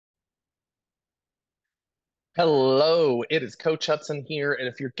Hello, it is Coach Hudson here. And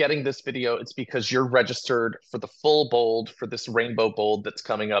if you're getting this video, it's because you're registered for the full bold for this rainbow bold that's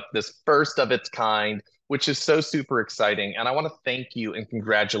coming up, this first of its kind, which is so super exciting. And I want to thank you and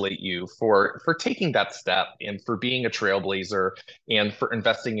congratulate you for taking that step and for being a trailblazer and for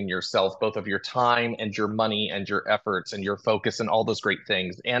investing in yourself, both of your time and your money and your efforts and your focus and all those great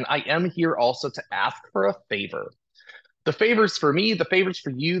things. And I am here also to ask for a favor. The favors for me, the favors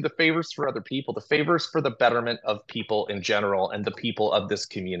for you, the favors for other people, the favors for the betterment of people in general and the people of this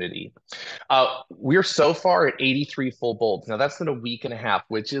community. We're so far at 83 full bolds. Now that's in a week and a half,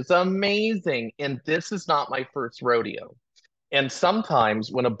 which is amazing. And this is not my first rodeo. And sometimes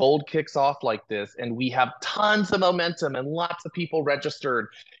when a bold kicks off like this and we have tons of momentum and lots of people registered,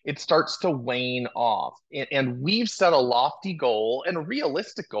 it starts to wane off. And we've set a lofty goal and a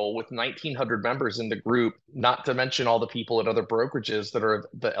realistic goal with 1,900 members in the group, not to mention all the people at other brokerages that are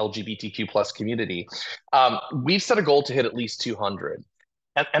the LGBTQ plus community. We've set a goal to hit at least 200.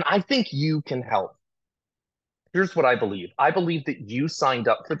 And I think you can help. Here's what I believe. I believe that you signed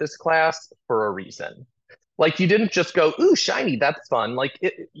up for this class for a reason. Like you didn't just go, ooh, shiny, that's fun.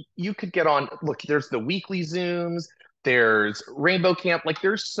 You could get on, look, there's the weekly Zooms, there's Rainbow Camp, like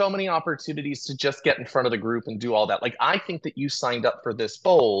there's so many opportunities to just get in front of the group and do all that. Like I think that you signed up for this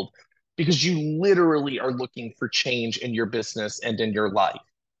bold because you literally are looking for change in your business and in your life.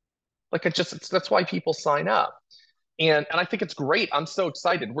 That's why people sign up. And I think it's great. I'm so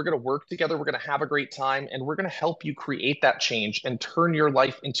excited. We're going to work together. We're going to have a great time, and we're going to help you create that change and turn your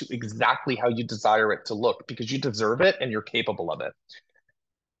life into exactly how you desire it to look because you deserve it and you're capable of it.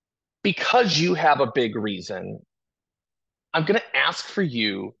 Because you have a big reason, I'm going to ask for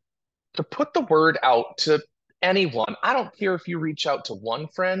you to put the word out to anyone. I don't care if you reach out to one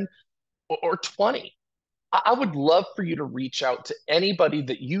friend or 20. I would love for you to reach out to anybody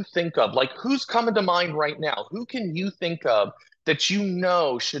that you think of. Like, who's coming to mind right now? Who can you think of that you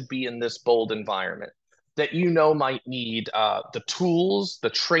know should be in this bold environment? That you know might need the tools, the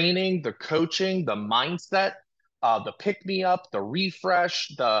training, the coaching, the mindset, the pick me up, the refresh,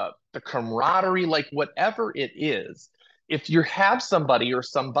 the camaraderie, like whatever it is. If you have somebody or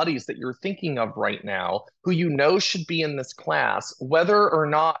some buddies that you're thinking of right now who you know should be in this class, whether or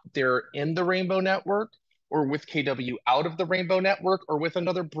not they're in the Rainbow Network or with KW out of the Rainbow Network or with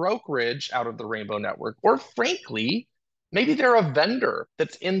another brokerage out of the Rainbow Network, or frankly, maybe they're a vendor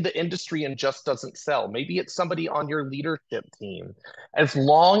that's in the industry and just doesn't sell. Maybe it's somebody on your leadership team. As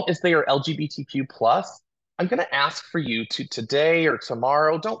long as they are LGBTQ plus, I'm going to ask for you to today or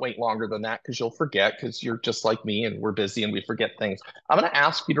tomorrow. Don't wait longer than that because you'll forget because you're just like me and we're busy and we forget things. I'm going to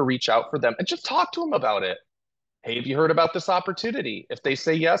ask you to reach out for them and just talk to them about it. Hey, have you heard about this opportunity? If they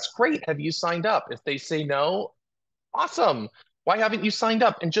say yes, great. Have you signed up? If they say no, awesome. Why haven't you signed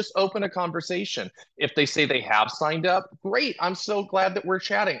up? And just open a conversation. If they say they have signed up, great. I'm so glad that we're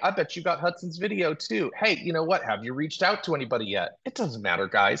chatting. I bet you got Hudson's video too. Hey, you know what? Have you reached out to anybody yet? It doesn't matter,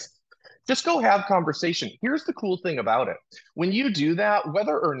 guys. Just go have conversation. Here's the cool thing about it. When you do that,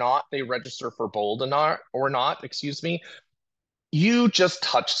 whether or not they register for Bold or not, excuse me, you just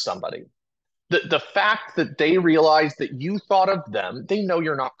touch somebody. The fact that they realize that you thought of them, they know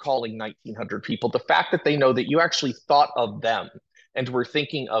you're not calling 1,900 people. The fact that they know that you actually thought of them and were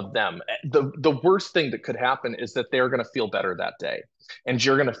thinking of them, the worst thing that could happen is that they're going to feel better that day. And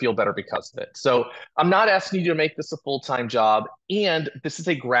you're going to feel better because of it. So I'm not asking you to make this a full-time job. And this is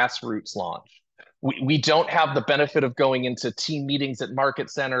a grassroots launch. We don't have the benefit of going into team meetings at market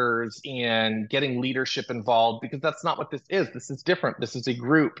centers and getting leadership involved because that's not what this is. This is different. This is a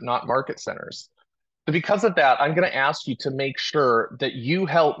group, not market centers. So because of that, I'm going to ask you to make sure that you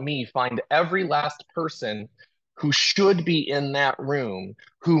help me find every last person who should be in that room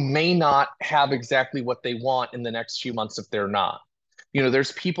who may not have exactly what they want in the next few months if they're not.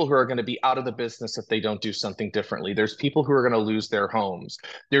 There's people who are going to be out of the business if they don't do something differently. There's people who are going to lose their homes.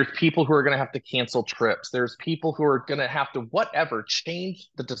 There's people who are going to have to cancel trips. There's people who are going to have to, whatever, change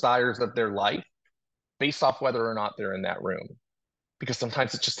the desires of their life based off whether or not they're in that room. Because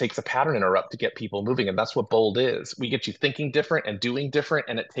sometimes it just takes a pattern interrupt to get people moving. And that's what bold is. We get you thinking different and doing different,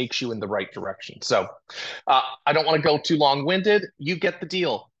 and it takes you in the right direction. So I don't want to go too long winded. You get the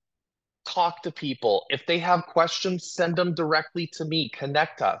deal. Talk to people. If they have questions, send them directly to me.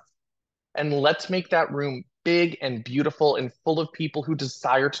 Connect us. And let's make that room big and beautiful and full of people who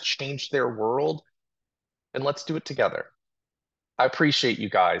desire to change their world. And let's do it together. I appreciate you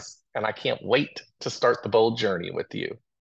guys. And I can't wait to start the bold journey with you.